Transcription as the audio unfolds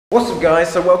What's up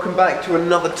guys, so welcome back to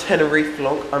another Tenerife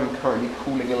vlog. I'm currently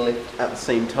cooling a lift at the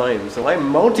same time, so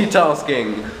I'm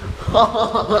multitasking.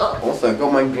 Also,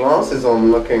 got my glasses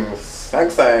on looking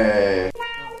sexy.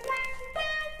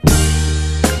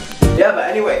 Yeah, but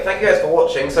anyway, thank you guys for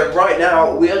watching. So right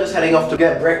now, we are just heading off to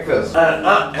get breakfast. And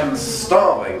I am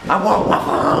starving. I want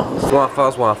waffles.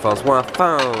 Waffles, waffles,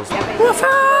 waffles.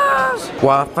 Waffles!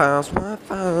 Waffles,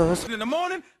 waffles. In the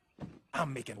morning,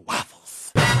 I'm making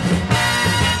waffles.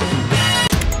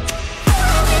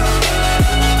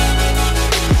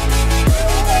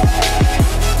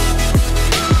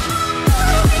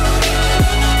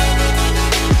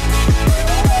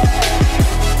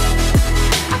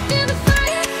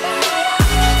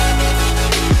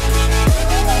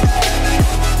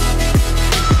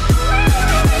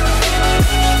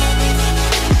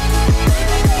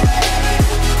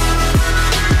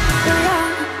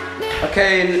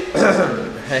 Okay,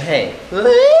 hey.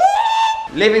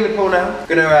 Leaving the pool now.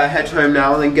 Gonna head home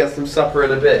now and then get some supper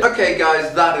in a bit. Okay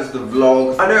guys, that is the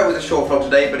vlog. I know it was a short vlog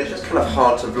today, but it's just kind of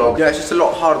hard to vlog. Yeah, it's just a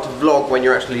lot harder to vlog when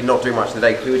you're actually not doing much in the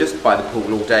day, because we were just by the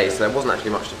pool all day, so there wasn't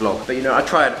actually much to vlog. But you know, I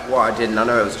tried what I did, and I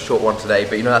know it was a short one today,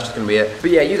 but you know, that's just gonna be it.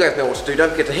 But yeah, you guys know what to do. Don't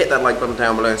forget to hit that like button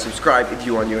down below and subscribe if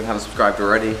you are new and haven't subscribed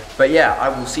already. But yeah, I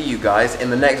will see you guys in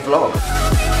the next vlog.